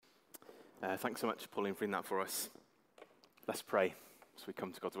Thanks so much, Pauline, for reading that for us. Let's pray as we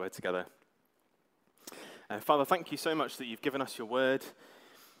come to God's word together. Father, thank you so much that you've given us your word.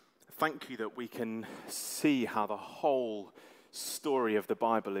 Thank you that we can see how the whole story of the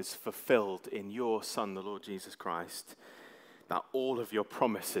Bible is fulfilled in your Son, the Lord Jesus Christ, that all of your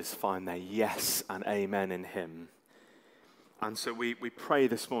promises find their yes and amen in him. And so we pray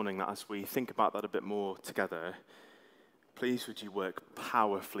this morning that as we think about that a bit more together, please would you work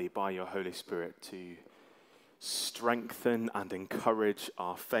powerfully by your Holy Spirit to strengthen and encourage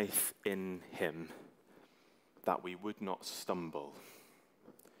our faith in him, that we would not stumble,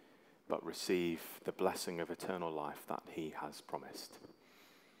 but receive the blessing of eternal life that he has promised.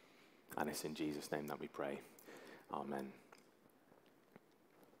 And it's in Jesus' name that we pray. Amen.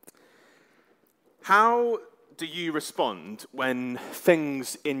 How do you respond when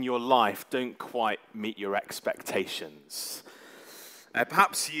things in your life don't quite meet your expectations?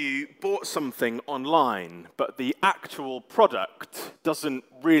 Perhaps you bought something online, but the actual product doesn't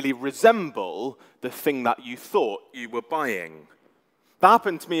really resemble the thing that you thought you were buying. That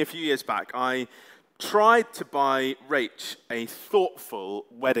happened to me a few years back. I tried to buy Rach a thoughtful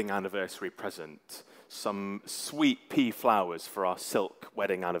wedding anniversary present, some sweet pea flowers for our silk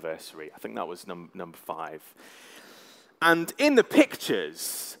wedding anniversary. I think that was number 5. And in the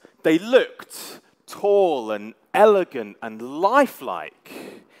pictures, they looked tall and elegant and lifelike.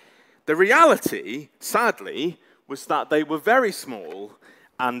 The reality, sadly, was that they were very small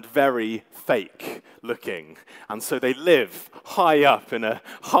and very fake looking. And so they live high up in a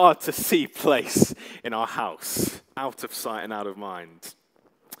hard-to-see place in our house, out of sight and out of mind.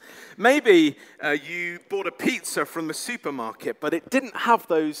 Maybe you bought a pizza from the supermarket, but it didn't have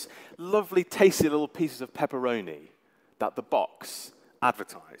those lovely, tasty little pieces of pepperoni that the box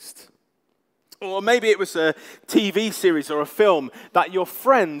advertised. Or maybe it was a TV series or a film that your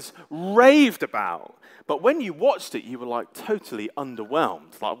friends raved about, but when you watched it, you were like totally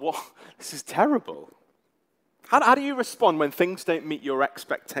underwhelmed. Like, what? This is terrible. How do you respond when things don't meet your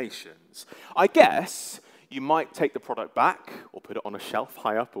expectations? I guess you might take the product back or put it on a shelf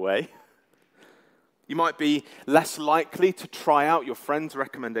high up away. You might be less likely to try out your friends'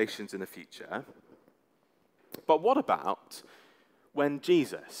 recommendations in the future. But what about when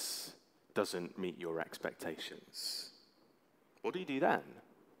Jesus doesn't meet your expectations? What do you do then?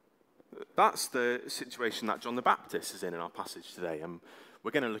 That's the situation that John the Baptist is in our passage today. And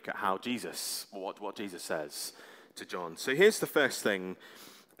we're going to look at how Jesus, what Jesus says to John. So here's the first thing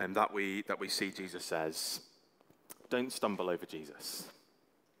that we see Jesus says. Don't stumble over Jesus.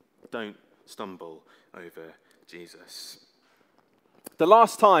 Don't stumble over Jesus. The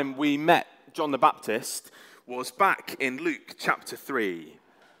last time we met John the Baptist was back in Luke chapter 3.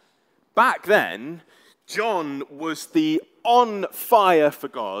 Back then, John was the on fire for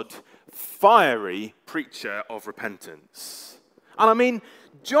God, fiery preacher of repentance. And I mean,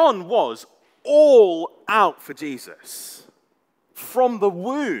 John was all out for Jesus. From the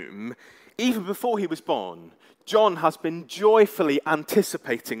womb, even before he was born, John has been joyfully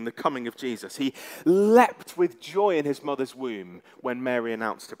anticipating the coming of Jesus. He leapt with joy in his mother's womb when Mary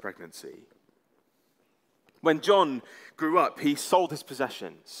announced her pregnancy. When John grew up, he sold his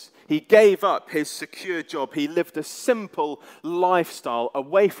possessions. He gave up his secure job. He lived a simple lifestyle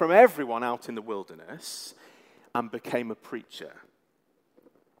away from everyone out in the wilderness and became a preacher.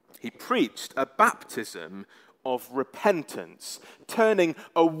 He preached a baptism of repentance, turning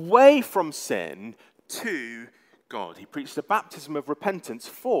away from sin to God. He preached a baptism of repentance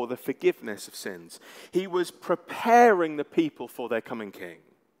for the forgiveness of sins. He was preparing the people for their coming king.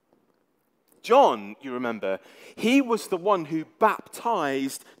 John, you remember, he was the one who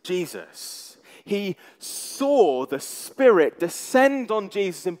baptized Jesus. He saw the Spirit descend on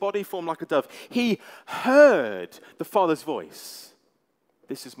Jesus in body form like a dove. He heard the Father's voice.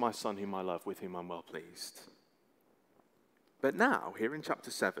 This is my Son whom I love, with whom I'm well pleased. But now, here in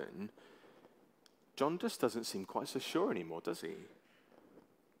chapter 7, John just doesn't seem quite so sure anymore, does he?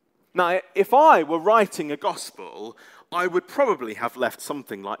 Now, if I were writing a gospel, I would probably have left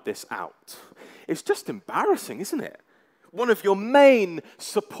something like this out. It's just embarrassing, isn't it? One of your main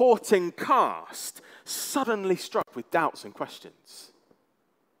supporting cast suddenly struck with doubts and questions.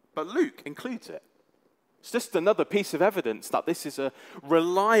 But Luke includes it. It's just another piece of evidence that this is a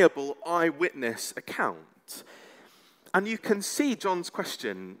reliable eyewitness account. And you can see John's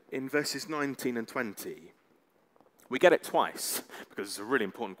question in verses 19 and 20. We get it twice because it's a really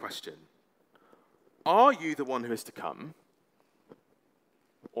important question. Are you the one who is to come,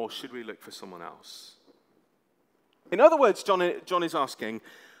 or should we look for someone else? In other words, John is asking,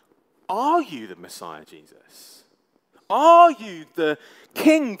 are you the Messiah, Jesus? Are you the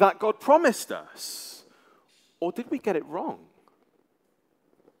king that God promised us? Or did we get it wrong?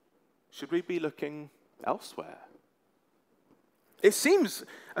 Should we be looking elsewhere? It seems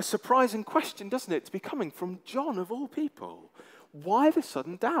a surprising question, doesn't it, to be coming from John of all people. Why the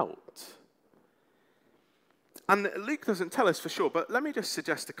sudden doubt? And Luke doesn't tell us for sure, but let me just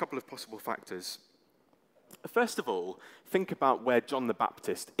suggest a couple of possible factors. First of all, think about where John the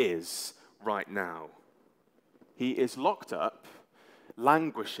Baptist is right now. He is locked up,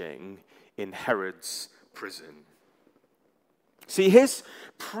 languishing in Herod's prison. See, his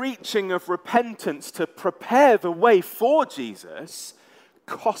preaching of repentance to prepare the way for Jesus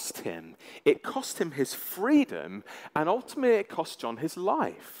cost him. It cost him his freedom, and ultimately it cost John his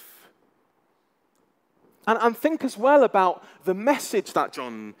life. And think as well about the message that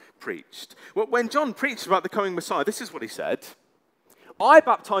John preached. When John preached about the coming Messiah, this is what he said. I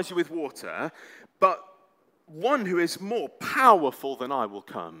baptize you with water, but one who is more powerful than I will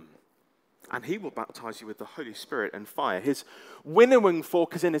come. And he will baptize you with the Holy Spirit and fire. His winnowing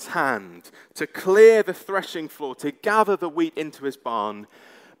fork is in his hand to clear the threshing floor, to gather the wheat into his barn,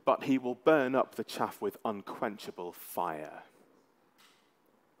 but he will burn up the chaff with unquenchable fire.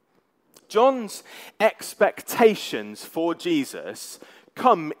 John's expectations for Jesus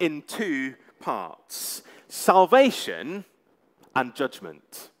come in two parts: salvation and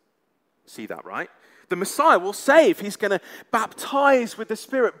judgment. See that, right? The Messiah will save. He's going to baptize with the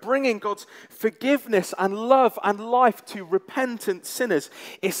Spirit, bringing God's forgiveness and love and life to repentant sinners,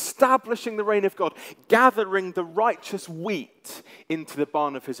 establishing the reign of God, gathering the righteous wheat into the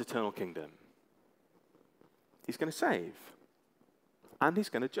barn of his eternal kingdom. He's going to save, and he's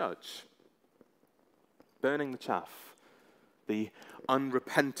going to judge, burning the chaff, the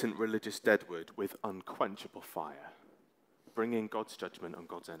unrepentant religious deadwood with unquenchable fire, bringing God's judgment on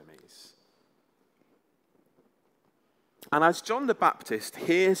God's enemies. And as John the Baptist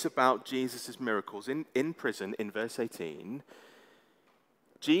hears about Jesus' miracles in prison in verse 18,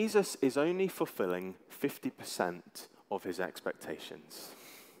 Jesus is only fulfilling 50% of his expectations.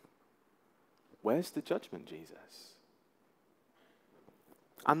 Where's the judgment, Jesus?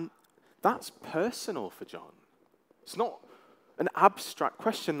 And that's personal for John. It's not an abstract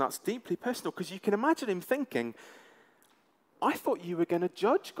question, that's deeply personal, because you can imagine him thinking, I thought you were going to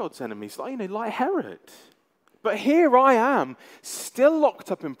judge God's enemies, like Herod. But here I am, still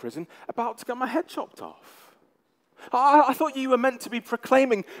locked up in prison, about to get my head chopped off. I thought you were meant to be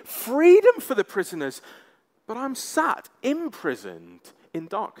proclaiming freedom for the prisoners, but I'm sat imprisoned in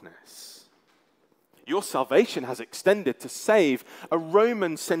darkness. Your salvation has extended to save a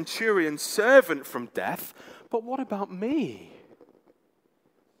Roman centurion servant from death, but what about me?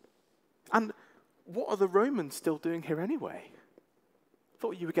 And what are the Romans still doing here anyway?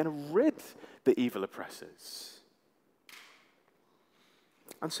 Thought you were going to rid the evil oppressors.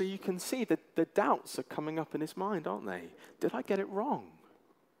 And so you can see that the doubts are coming up in his mind, aren't they? Did I get it wrong?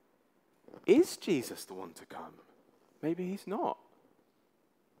 Is Jesus the one to come? Maybe he's not.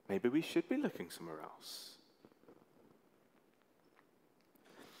 Maybe we should be looking somewhere else.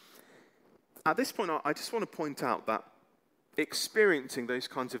 At this point, I just want to point out that experiencing those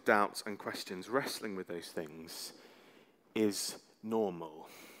kinds of doubts and questions, wrestling with those things, is normal.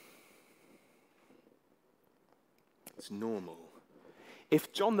 It's normal.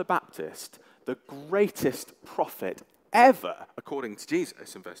 If John the Baptist, the greatest prophet ever, according to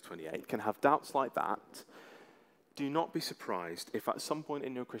Jesus in verse 28, can have doubts like that, do not be surprised if at some point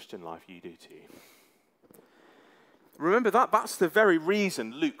in your Christian life you do too. Remember that's the very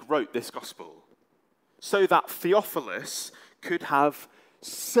reason Luke wrote this gospel, so that Theophilus could have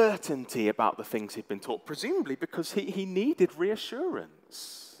certainty about the things he'd been taught, presumably because he needed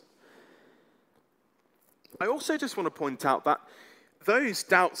reassurance. I also just want to point out that those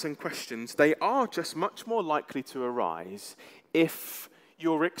doubts and questions, they are just much more likely to arise if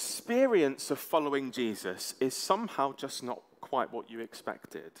your experience of following Jesus is somehow just not quite what you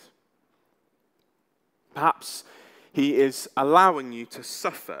expected. Perhaps he is allowing you to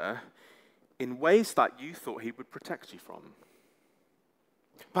suffer in ways that you thought he would protect you from.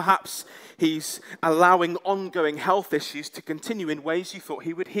 Perhaps he's allowing ongoing health issues to continue in ways you thought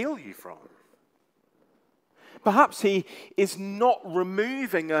he would heal you from. Perhaps he is not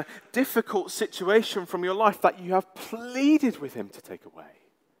removing a difficult situation from your life that you have pleaded with him to take away.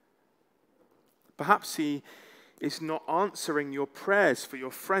 Perhaps he is not answering your prayers for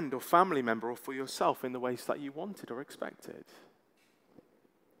your friend or family member or for yourself in the ways that you wanted or expected.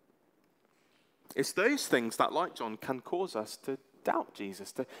 It's those things that, like John, can cause us to doubt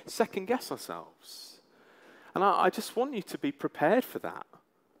Jesus, to second guess ourselves. And I just want you to be prepared for that.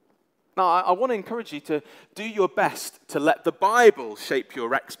 Now, I want to encourage you to do your best to let the Bible shape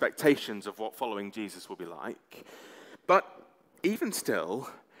your expectations of what following Jesus will be like. But even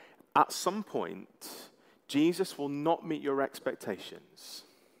still, at some point, Jesus will not meet your expectations.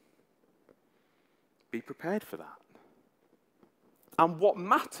 Be prepared for that. And what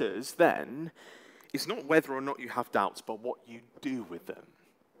matters then is not whether or not you have doubts, but what you do with them.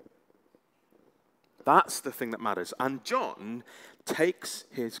 That's the thing that matters. And John takes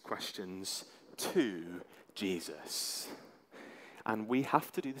his questions to Jesus. And we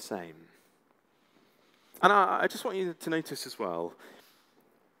have to do the same. And I just want you to notice as well,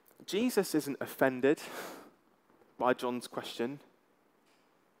 Jesus isn't offended by John's question.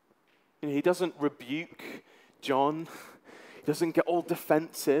 He doesn't rebuke John. He doesn't get all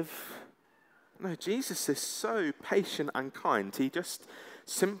defensive. No, Jesus is so patient and kind. He just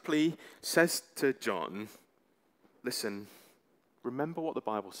simply says to John, listen, remember what the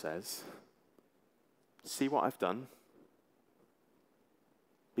Bible says. See what I've done.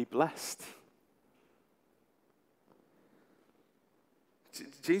 Be blessed.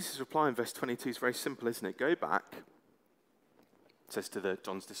 Jesus' reply in verse 22 is very simple, isn't it? Go back, it says to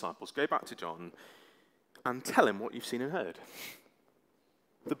John's disciples, go back to John and tell him what you've seen and heard.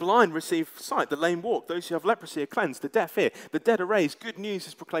 The blind receive sight, the lame walk, those who have leprosy are cleansed, the deaf hear, the dead are raised, good news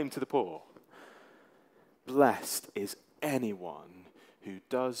is proclaimed to the poor. Blessed is anyone who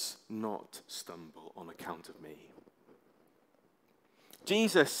does not stumble on account of me.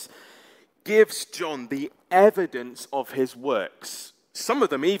 Jesus gives John the evidence of his works. Some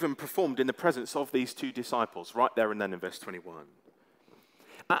of them even performed in the presence of these two disciples, right there and then in verse 21.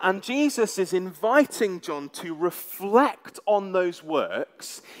 And Jesus is inviting John to reflect on those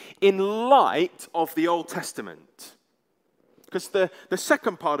works in light of the Old Testament. Because the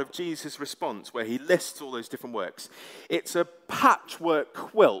second part of Jesus' response, where he lists all those different works, it's a patchwork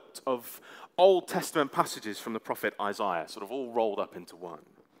quilt of Old Testament passages from the prophet Isaiah, sort of all rolled up into one.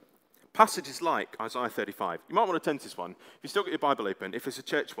 Passages like Isaiah 35. You might want to turn to this one. If you still got your Bible open, if it's a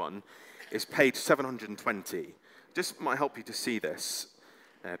church one, it's page 720. Just might help you to see this.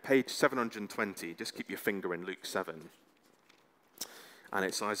 Page 720, just keep your finger in Luke 7. And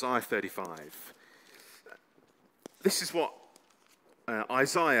it's Isaiah 35. This is what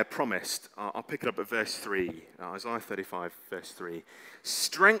Isaiah promised. I'll pick it up at verse 3. Isaiah 35, verse 3.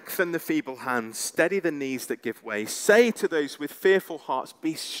 Strengthen the feeble hands, steady the knees that give way. Say to those with fearful hearts,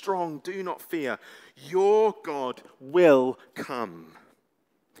 be strong, do not fear. Your God will come.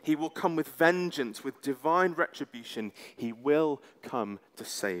 He will come with vengeance, with divine retribution. He will come to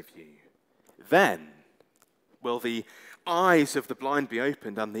save you. Then will the eyes of the blind be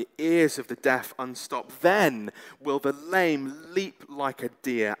opened and the ears of the deaf unstopped. Then will the lame leap like a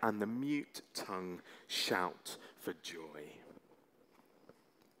deer and the mute tongue shout for joy.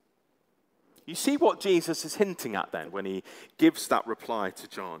 You see what Jesus is hinting at then when he gives that reply to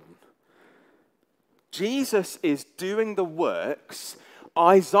John. Jesus is doing the works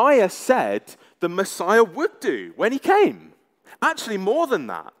Isaiah said the Messiah would do when he came. Actually, more than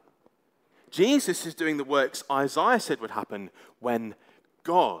that. Jesus is doing the works Isaiah said would happen when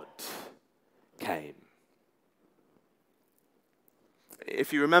God came.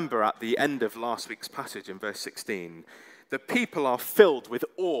 If you remember at the end of last week's passage in verse 16, the people are filled with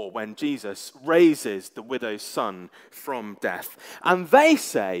awe when Jesus raises the widow's son from death. And they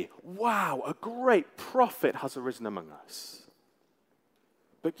say, wow, a great prophet has arisen among us.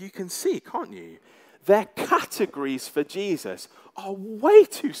 But you can see, can't you? Their categories for Jesus are way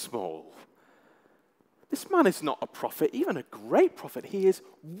too small. This man is not a prophet, even a great prophet. He is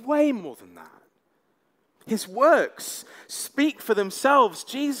way more than that. His works speak for themselves.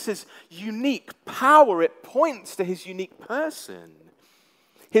 Jesus' unique power, it points to his unique person.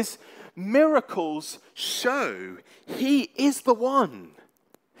 His miracles show he is the one.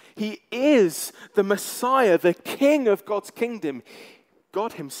 He is the Messiah, the King of God's kingdom.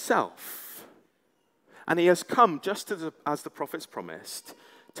 God himself. And he has come, just as the prophets promised,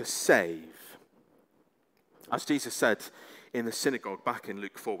 to save. As Jesus said in the synagogue back in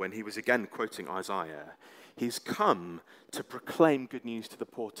Luke 4, when he was again quoting Isaiah, he's come to proclaim good news to the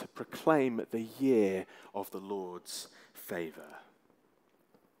poor, to proclaim the year of the Lord's favor.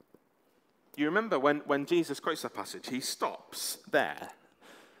 You remember when Jesus quotes that passage, he stops there.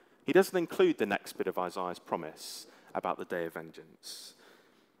 He doesn't include the next bit of Isaiah's promise about the day of vengeance.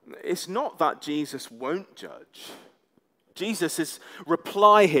 It's not that Jesus won't judge. Jesus'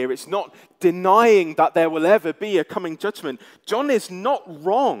 reply here, it's not denying that there will ever be a coming judgment. John is not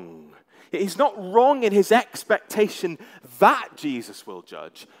wrong. He's not wrong in his expectation that Jesus will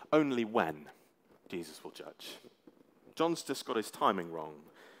judge, only when Jesus will judge. John's just got his timing wrong.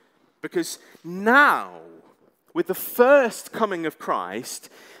 Because now, with the first coming of Christ,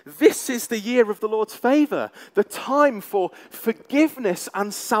 this is the year of the Lord's favor, the time for forgiveness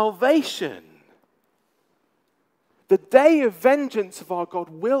and salvation. The day of vengeance of our God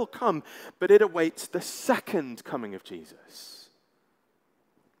will come, but it awaits the second coming of Jesus.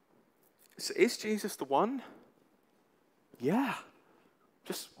 So is Jesus the one? Yeah.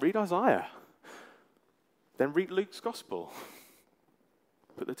 Just read Isaiah. Then read Luke's gospel.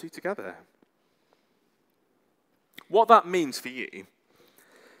 Put the two together. What that means for you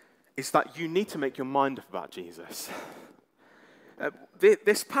is that you need to make your mind up about Jesus.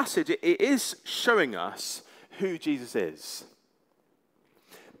 This passage, it is showing us who Jesus is.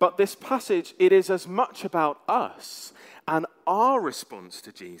 But this passage, it is as much about us and our response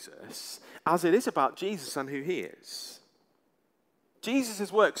to Jesus as it is about Jesus and who he is.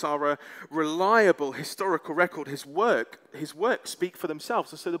 Jesus' works are a reliable historical record. His works speak for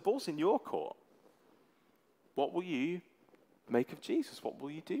themselves. And so the ball's in your court. What will you make of Jesus? What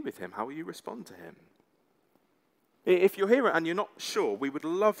will you do with him? How will you respond to him? If you're here and you're not sure, we would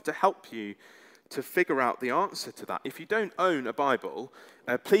love to help you to figure out the answer to that. If you don't own a Bible,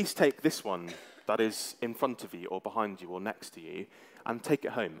 please take this one that is in front of you or behind you or next to you and take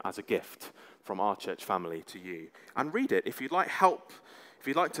it home as a gift from our church family to you. And read it. If you'd like help, if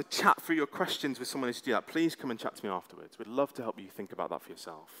you'd like to chat through your questions with someone who's do that, please come and chat to me afterwards. We'd love to help you think about that for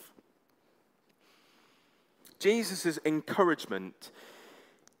yourself. Jesus' encouragement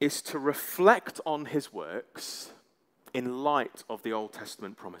is to reflect on his works in light of the Old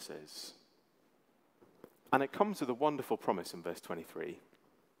Testament promises. And it comes with a wonderful promise in verse 23.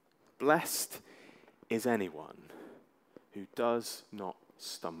 Blessed is anyone who does not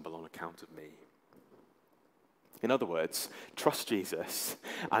stumble on account of me. In other words, trust Jesus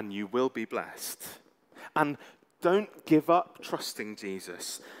and you will be blessed. And don't give up trusting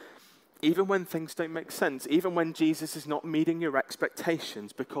Jesus, even when things don't make sense, even when Jesus is not meeting your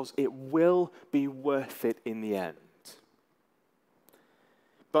expectations, because it will be worth it in the end.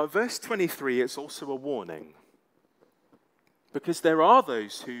 But verse 23 is also a warning, because there are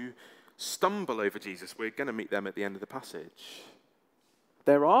those who stumble over Jesus. We're going to meet them at the end of the passage.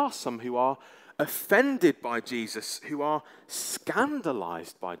 There are some who are offended by Jesus, who are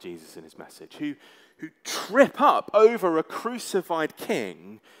scandalized by Jesus and his message, who trip up over a crucified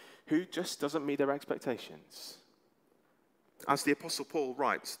king who just doesn't meet their expectations. As the Apostle Paul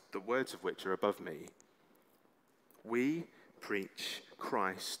writes, the words of which are above me, we preach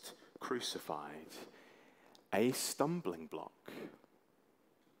Christ crucified, a stumbling block.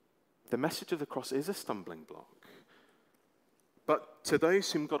 The message of the cross is a stumbling block. But to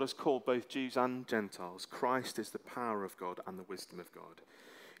those whom God has called, both Jews and Gentiles, Christ is the power of God and the wisdom of God.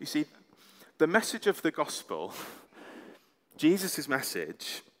 You see, the message of the gospel, Jesus'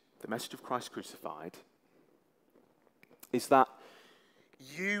 message, the message of Christ crucified, is that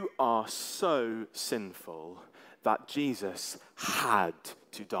you are so sinful that Jesus had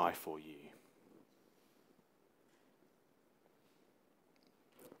to die for you.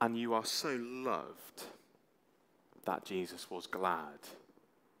 And you are so loved that Jesus was glad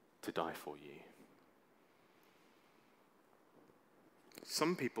to die for you.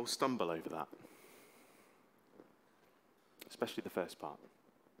 Some people stumble over that, especially the first part.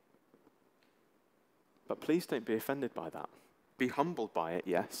 But please don't be offended by that. Be humbled by it,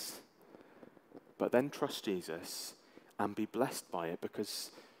 yes. But then trust Jesus and be blessed by it,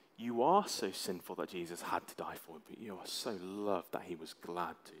 because you are so sinful that Jesus had to die for you, but you are so loved that he was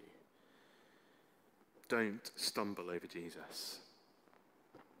glad to. Don't stumble over Jesus.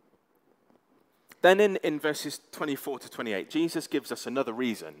 Then in verses 24 to 28, Jesus gives us another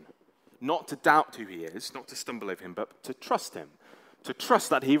reason not to doubt who he is, not to stumble over him, but to trust him. To trust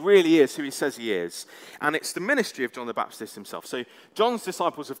that he really is who he says he is. And it's the ministry of John the Baptist himself. So John's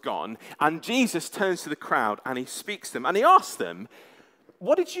disciples have gone, and Jesus turns to the crowd and he speaks to them and he asks them,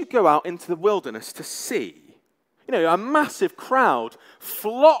 what did you go out into the wilderness to see? You know, a massive crowd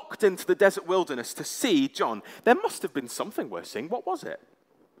flocked into the desert wilderness to see John. There must have been something worth seeing. What was it?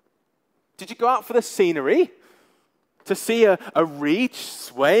 Did you go out for the scenery? To see a reed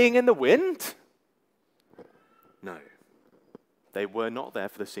swaying in the wind? No. They were not there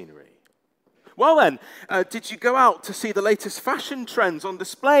for the scenery. Well then, did you go out to see the latest fashion trends on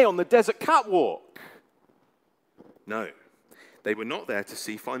display on the desert catwalk? No. They were not there to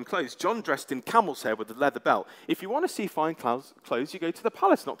see fine clothes. John dressed in camel's hair with a leather belt. If you want to see fine clothes, you go to the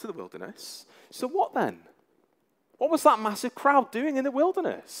palace, not to the wilderness. So what then? What was that massive crowd doing in the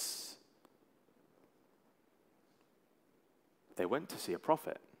wilderness? They went to see a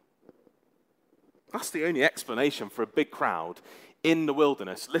prophet. That's the only explanation for a big crowd in the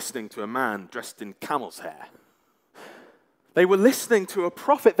wilderness listening to a man dressed in camel's hair. They were listening to a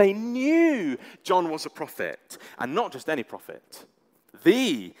prophet. They knew John was a prophet, and not just any prophet.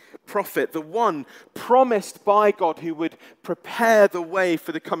 The prophet, the one promised by God who would prepare the way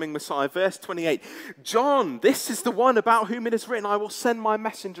for the coming Messiah. Verse 28, John, this is the one about whom it is written, I will send my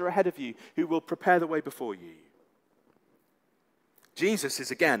messenger ahead of you who will prepare the way before you. Jesus is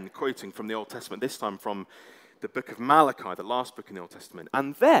again quoting from the Old Testament, this time from the book of Malachi, the last book in the Old Testament.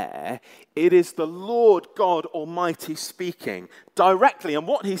 And there, it is the Lord God Almighty speaking directly. And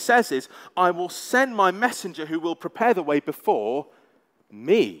what he says is, I will send my messenger who will prepare the way before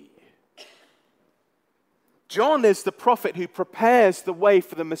me. John is the prophet who prepares the way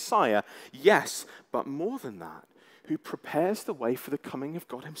for the Messiah. Yes, but more than that, who prepares the way for the coming of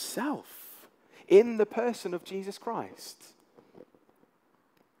God himself in the person of Jesus Christ.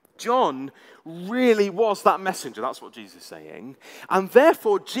 John really was that messenger. That's what Jesus is saying. And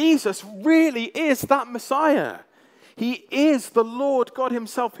therefore, Jesus really is that Messiah. He is the Lord God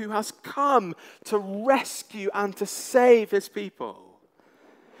himself who has come to rescue and to save his people.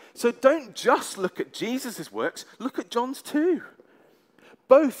 So don't just look at Jesus' works, look at John's too.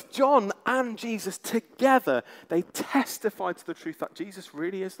 Both John and Jesus together, they testify to the truth that Jesus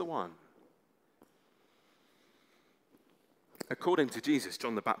really is the one. According to Jesus,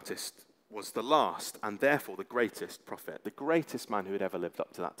 John the Baptist was the last and therefore the greatest prophet, the greatest man who had ever lived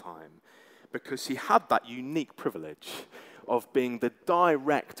up to that time, because he had that unique privilege of being the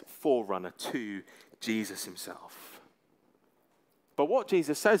direct forerunner to Jesus himself. But what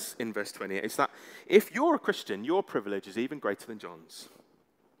Jesus says in verse 28 is that if you're a Christian, your privilege is even greater than John's.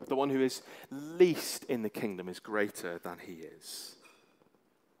 The one who is least in the kingdom is greater than he is.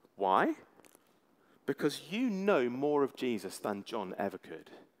 Why? Because you know more of Jesus than John ever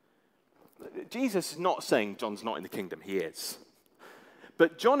could. Jesus is not saying John's not in the kingdom, he is.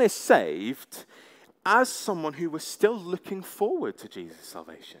 But John is saved as someone who was still looking forward to Jesus'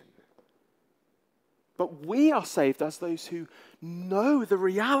 salvation. But we are saved as those who know the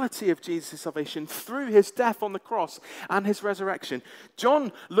reality of Jesus' salvation through his death on the cross and his resurrection.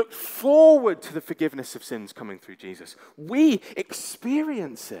 John looked forward to the forgiveness of sins coming through Jesus. We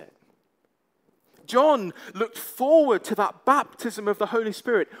experience it. John looked forward to that baptism of the Holy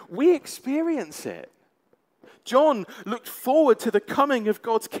Spirit. We experience it. John looked forward to the coming of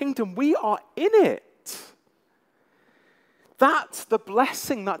God's kingdom. We are in it. That's the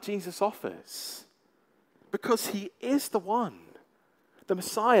blessing that Jesus offers. Because he is the one, the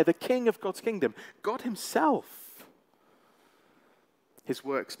Messiah, the King of God's kingdom, God himself. His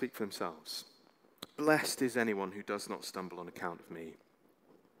works speak for themselves. Blessed is anyone who does not stumble on account of me.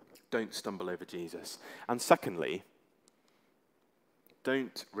 Don't stumble over Jesus. And secondly,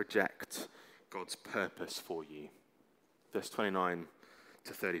 don't reject God's purpose for you. Verse 29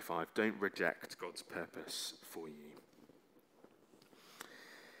 to 35. Don't reject God's purpose for you.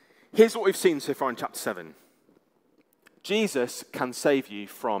 Here's what we've seen so far in chapter 7. Jesus can save you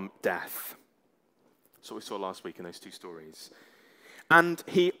from death. That's what we saw last week in those two stories. And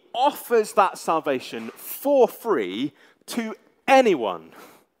he offers that salvation for free to anyone.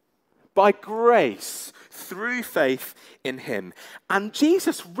 By grace, through faith in him. And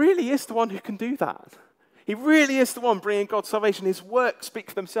Jesus really is the one who can do that. He really is the one bringing God's salvation. His works speak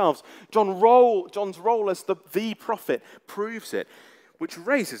for themselves. John's role as the prophet proves it, which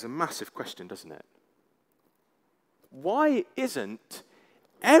raises a massive question, doesn't it? Why isn't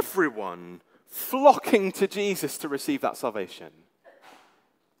everyone flocking to Jesus to receive that salvation?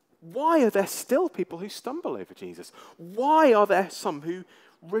 Why are there still people who stumble over Jesus? Why are there some who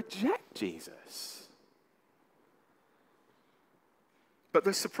reject Jesus? But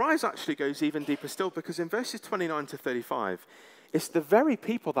the surprise actually goes even deeper still, because in verses 29 to 35, it's the very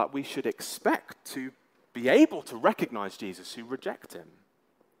people that we should expect to be able to recognize Jesus who reject him.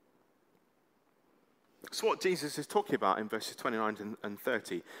 That's what Jesus is talking about in verses 29 and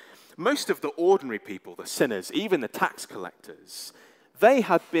 30. Most of the ordinary people, the sinners, even the tax collectors, they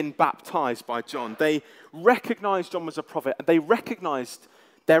had been baptized by John. They recognized John was a prophet, and they recognized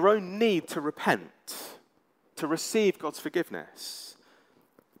their own need to repent, to receive God's forgiveness,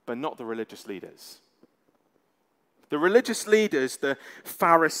 but not the religious leaders. The religious leaders, the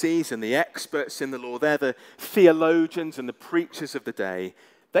Pharisees and the experts in the law, they're the theologians and the preachers of the day.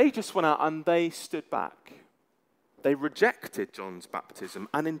 They just went out and they stood back. They rejected John's baptism,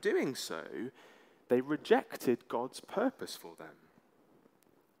 and in doing so, they rejected God's purpose for them.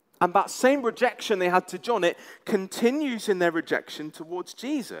 And that same rejection they had to John, it continues in their rejection towards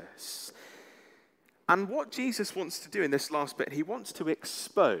Jesus. And what Jesus wants to do in this last bit, he wants to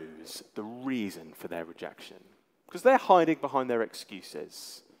expose the reason for their rejection. because they're hiding behind their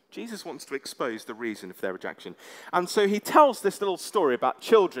excuses. Jesus wants to expose the reason for their rejection. And so he tells this little story about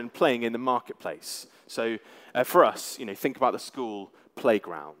children playing in the marketplace. So for us, think about the school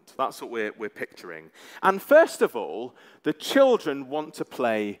playground. That's what we're picturing. And first of all, the children want to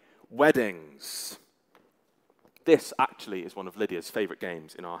play weddings. This actually is one of Lydia's favorite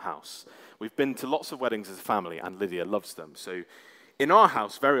games in our house. We've been to lots of weddings as a family, and Lydia loves them. So in our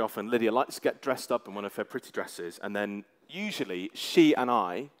house, very often, Lydia likes to get dressed up in one of her pretty dresses, and then usually she and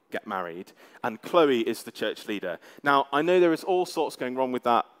I get married, and Chloe is the church leader. Now, I know there is all sorts going wrong with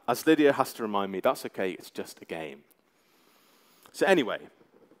that, as Lydia has to remind me, that's okay, it's just a game. So anyway,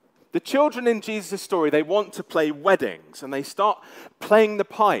 the children in Jesus' story, they want to play weddings, and they start playing the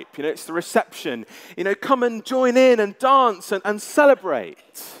pipe. It's the reception. Come and join in and dance and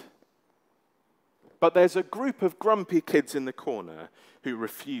celebrate. But there's a group of grumpy kids in the corner who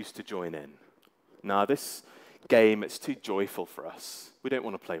refuse to join in. Now, this game, it's too joyful for us. We don't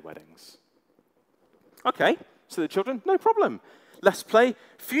want to play weddings. Okay, so the children, no problem. Let's play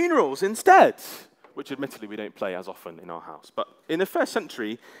funerals instead, which admittedly we don't play as often in our house. But in the first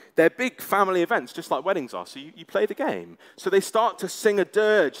century, they're big family events, just like weddings are, so you play the game. So they start to sing a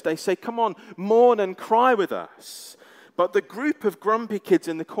dirge. They say, come on, mourn and cry with us. But the group of grumpy kids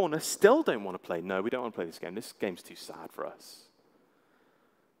in the corner still don't want to play. No, we don't want to play this game. This game's too sad for us.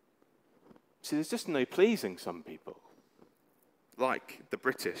 See, there's just no pleasing some people. Like the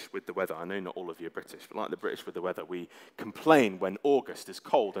British with the weather. I know not all of you are British, but like the British with the weather, we complain when August is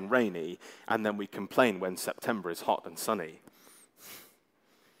cold and rainy, and then we complain when September is hot and sunny.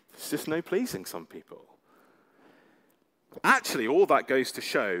 There's just no pleasing some people. Actually, all that goes to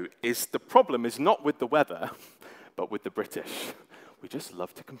show is the problem is not with the weather, but with the British. We just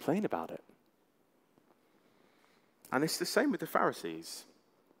love to complain about it. And it's the same with the Pharisees.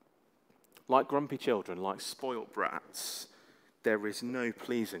 Like grumpy children, like spoilt brats, there is no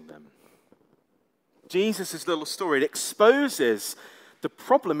pleasing them. Jesus' little story, it exposes the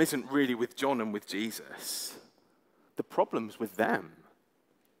problem isn't really with John and with Jesus. The problem's with them.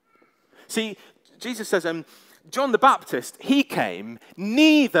 See, Jesus says, John the Baptist, he came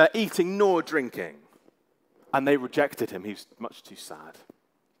neither eating nor drinking. And they rejected him. He was much too sad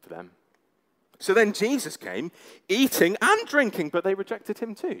for them. So then Jesus came eating and drinking, but they rejected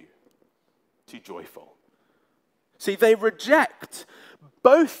him too. Too joyful. See, they reject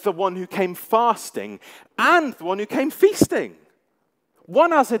both the one who came fasting and the one who came feasting.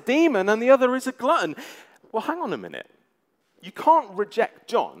 One as a demon and the other is a glutton. Well, hang on a minute. You can't reject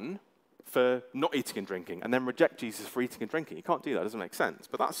John for not eating and drinking and then reject Jesus for eating and drinking. You can't do that. It doesn't make sense.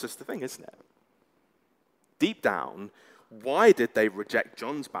 But that's just the thing, isn't it? Deep down, why did they reject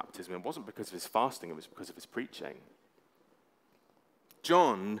John's baptism? It wasn't because of his fasting. It was because of his preaching.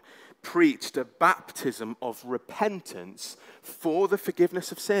 John preached a baptism of repentance for the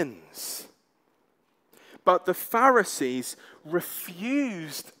forgiveness of sins. But the Pharisees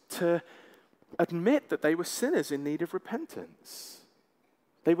refused to admit that they were sinners in need of repentance.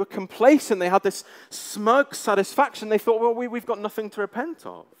 They were complacent. They had this smug satisfaction. They thought, well, we've got nothing to repent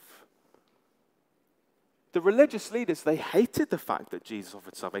of. The religious leaders, they hated the fact that Jesus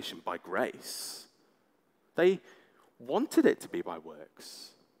offered salvation by grace. They wanted it to be by works.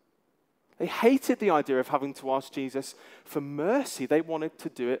 They hated the idea of having to ask Jesus for mercy. They wanted to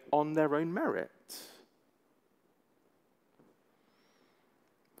do it on their own merit.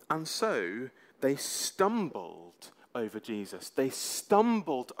 And so they stumbled over Jesus. They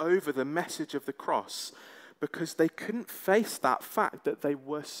stumbled over the message of the cross because they couldn't face that fact that they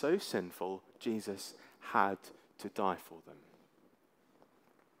were so sinful, Jesus had to die for them.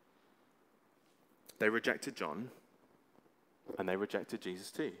 They rejected John, and they rejected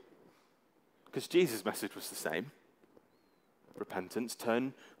Jesus too. Because Jesus' message was the same. Repentance,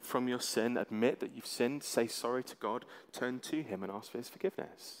 turn from your sin, admit that you've sinned, say sorry to God, turn to him and ask for his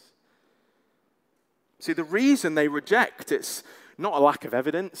forgiveness. See, the reason they reject, it's not a lack of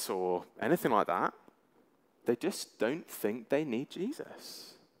evidence or anything like that. They just don't think they need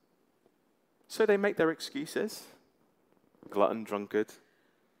Jesus. So they make their excuses. Glutton, drunkard,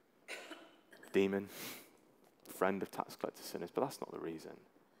 demon, friend of tax collector sinners, but that's not the reason.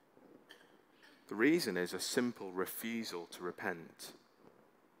 The reason is a simple refusal to repent.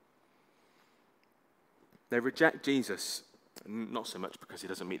 They reject Jesus, not so much because he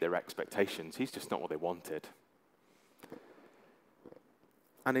doesn't meet their expectations. He's just not what they wanted.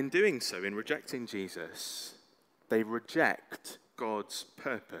 And in doing so, in rejecting Jesus, they reject God's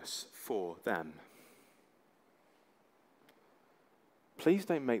purpose for them. Please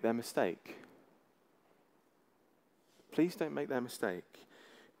don't make their mistake. Please don't make their mistake.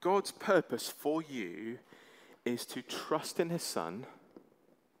 God's purpose for you is to trust in his Son,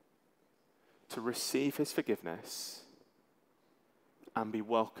 to receive his forgiveness, and be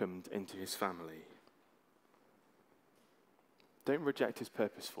welcomed into his family. Don't reject his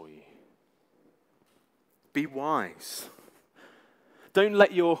purpose for you. Be wise. Don't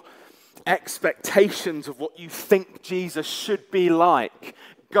let your expectations of what you think Jesus should be like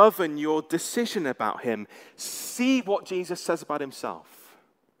govern your decision about him. See what Jesus says about himself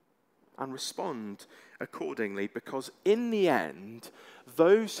and respond accordingly, because in the end,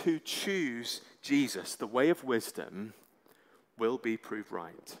 those who choose Jesus, the way of wisdom, will be proved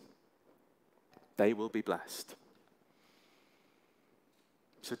right. They will be blessed.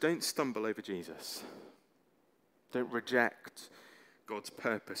 So don't stumble over Jesus. Don't reject God's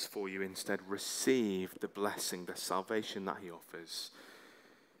purpose for you. Instead, receive the blessing, the salvation that he offers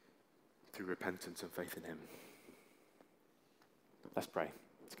through repentance and faith in him. Let's pray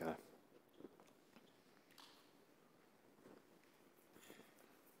together.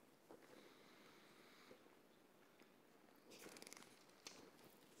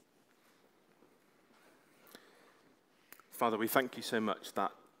 Father, we thank you so much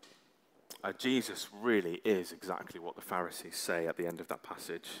that Jesus really is exactly what the Pharisees say at the end of that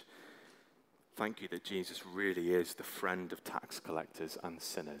passage. Thank you that Jesus really is the friend of tax collectors and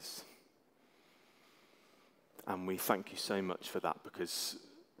sinners. And we thank you so much for that, because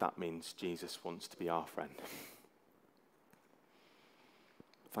that means Jesus wants to be our friend.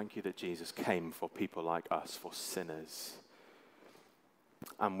 Thank you that Jesus came for people like us, for sinners.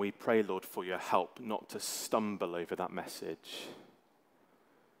 And we pray, Lord, for your help not to stumble over that message,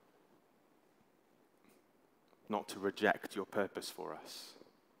 not to reject your purpose for us,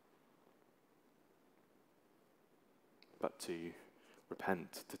 but to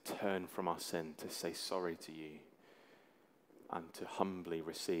repent, to turn from our sin, to say sorry to you, and to humbly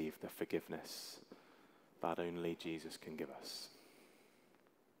receive the forgiveness that only Jesus can give us.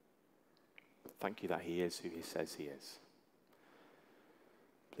 Thank you that he is who he says he is.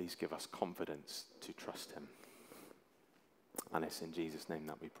 Please give us confidence to trust him. And it's in Jesus' name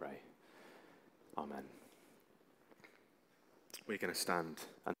that we pray. Amen. We're going to stand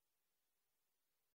and